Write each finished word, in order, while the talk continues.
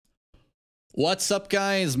What's up,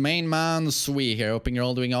 guys? MainManSWE here. Hoping you're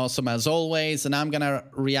all doing awesome as always. And I'm gonna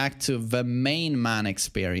react to the main man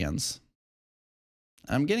experience.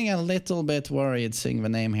 I'm getting a little bit worried seeing the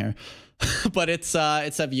name here, but it's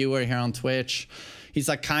a viewer here on Twitch. He's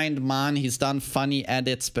a kind man. He's done funny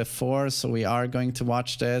edits before, so we are going to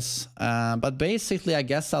watch this. But basically, I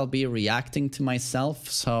guess I'll be reacting to myself.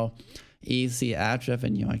 So easy ad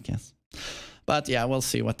revenue, I guess. But yeah, we'll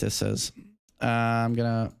see what this is. I'm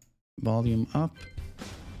gonna volume up.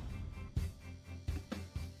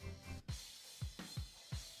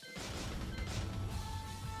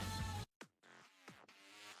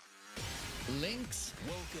 Links.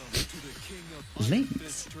 Welcome to the king of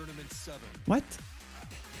Links. Tournament 7. What?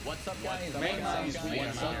 What's up, guys? MainManSWE.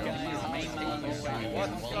 What's up, guys? MainManSWE.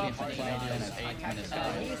 What's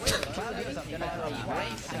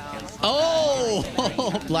up? Oh!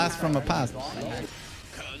 Blast from the past.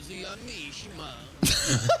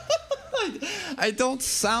 I don't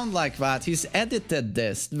sound like that. He's edited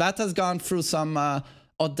this. That has gone through some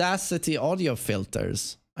Audacity audio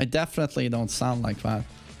filters. I definitely don't sound like that.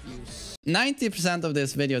 90% of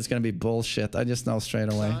this video is gonna be bullshit. I just know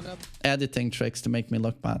straight away. Editing tricks to make me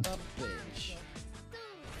look bad.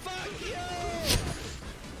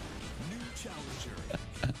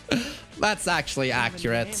 That's actually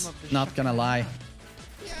accurate. Not gonna lie.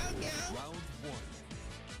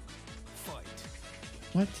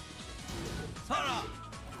 What?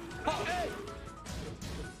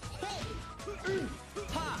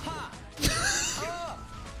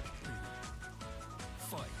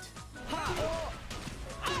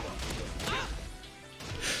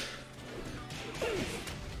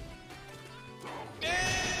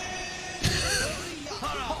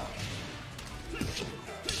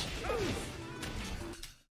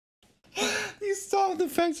 These sound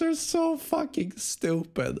effects are so fucking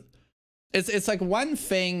stupid. It's like one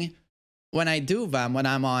thing when I do them when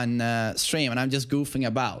I'm on stream and I'm just goofing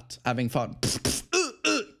about, having fun.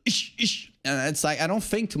 And it's like I don't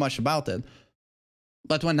think too much about it.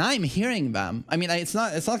 But when I'm hearing them, I mean, it's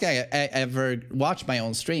not like I ever watch my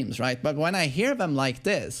own streams, right? But when I hear them like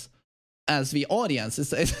this, as the audience, it's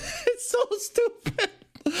so stupid.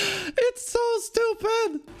 It's so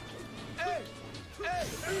stupid. Hey, hey,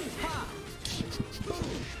 ha.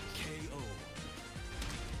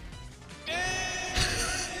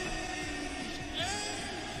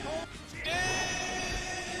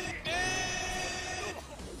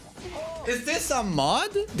 Is this a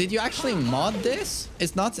mod? Did you actually mod this?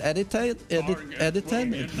 It's not edited?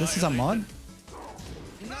 Edited? This is a mod?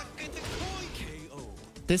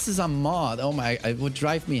 This is a mod. Oh my, it would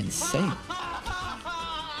drive me insane.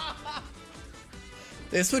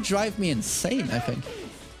 This would drive me insane, I think.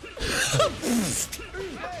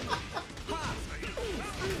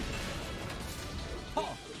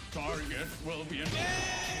 Target will be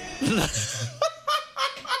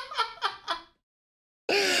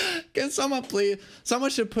Can someone please? Someone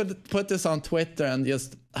should put this on Twitter and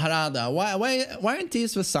just Harada. Why aren't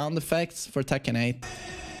these the sound effects for Tekken 8?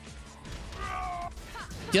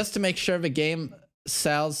 Just to make sure the game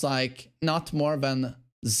sells like not more than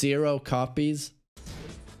 0 copies.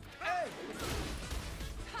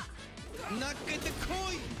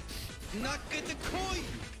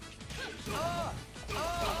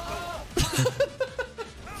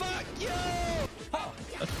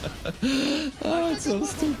 Oh, it's so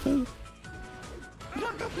stupid.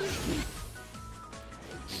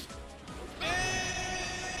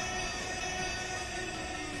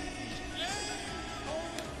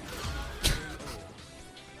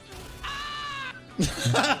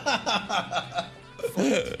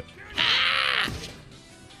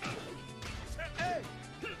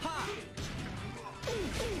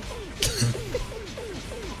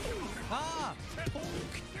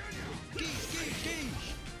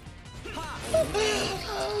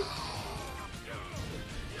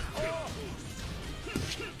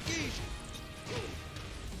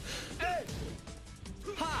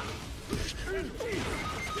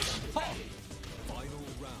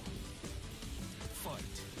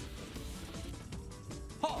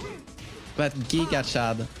 But Giga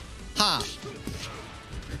Chad. Ha!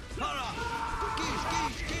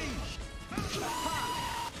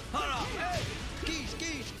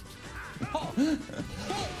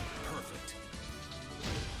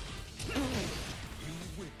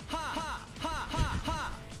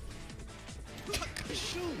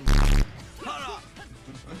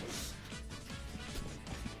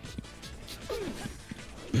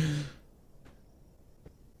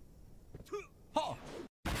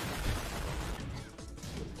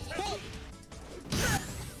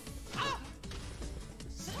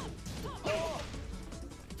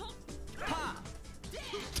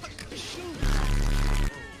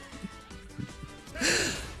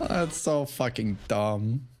 That's so fucking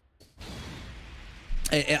dumb.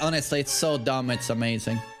 Honestly, it's so dumb, it's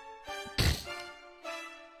amazing.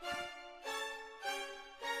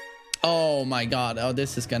 Oh my god. Oh,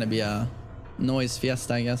 this is gonna be a noise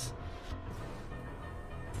fiesta, I guess.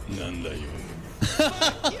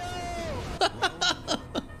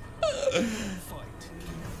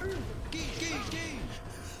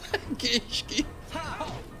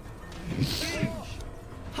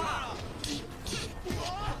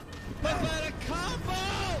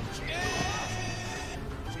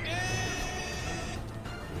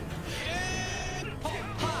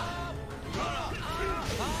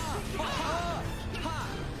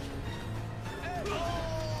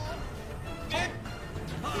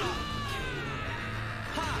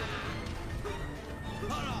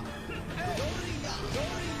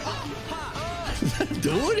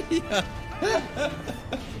 Doria.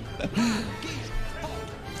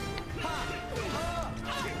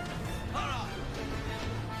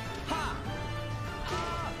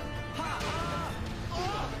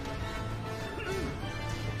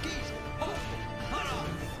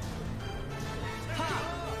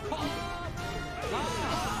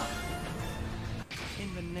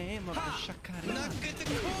 In the name of the Shakari.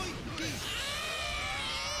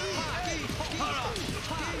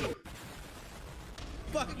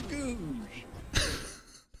 Bagoosh.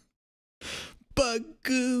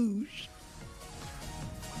 Bagoosh.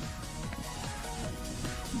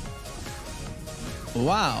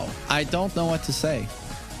 Wow, I don't know what to say.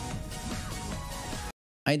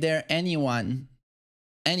 I dare anyone,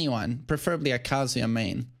 preferably a Kazuya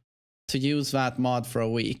main, to use that mod for a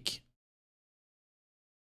week.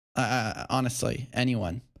 Honestly,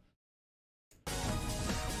 anyone.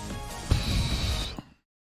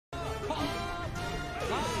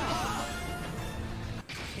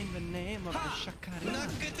 In the name of the Shakari.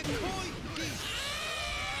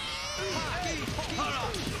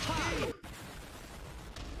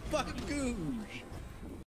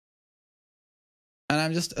 And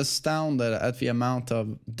I'm just astounded at the amount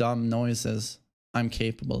of dumb noises I'm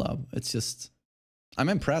capable of. It's just, I'm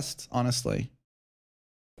impressed, honestly.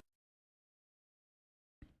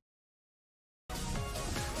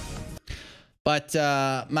 But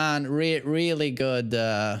man, really good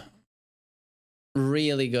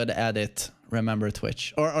edit. Remember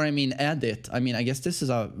Twitch, or I mean edit. I mean, I guess this is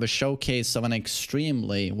the showcase of an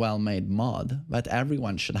extremely well-made mod that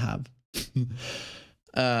everyone should have.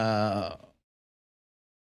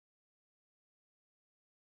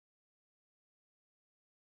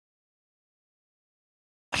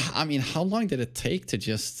 I mean, how long did it take to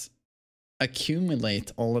just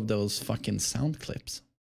accumulate all of those fucking sound clips?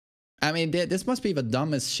 I mean, this must be the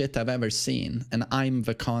dumbest shit I've ever seen, and I'm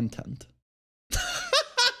the content.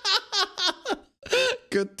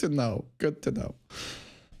 Good to know. Good to know.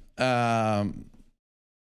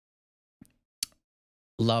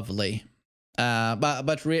 Lovely.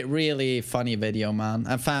 But really funny video, man.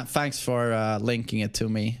 And thanks for linking it to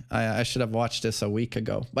me. I should have watched this a week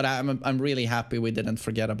ago. But I'm really happy we didn't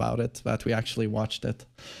forget about it, that we actually watched it.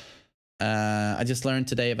 I just learned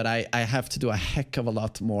today that I have to do a heck of a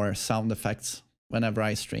lot more sound effects whenever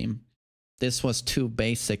I stream. This was too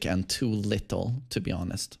basic and too little, to be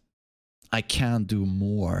honest. I can do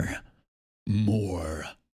more.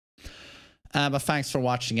 But thanks for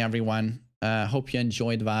watching, everyone. Hope you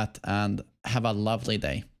enjoyed that, and have a lovely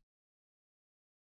day.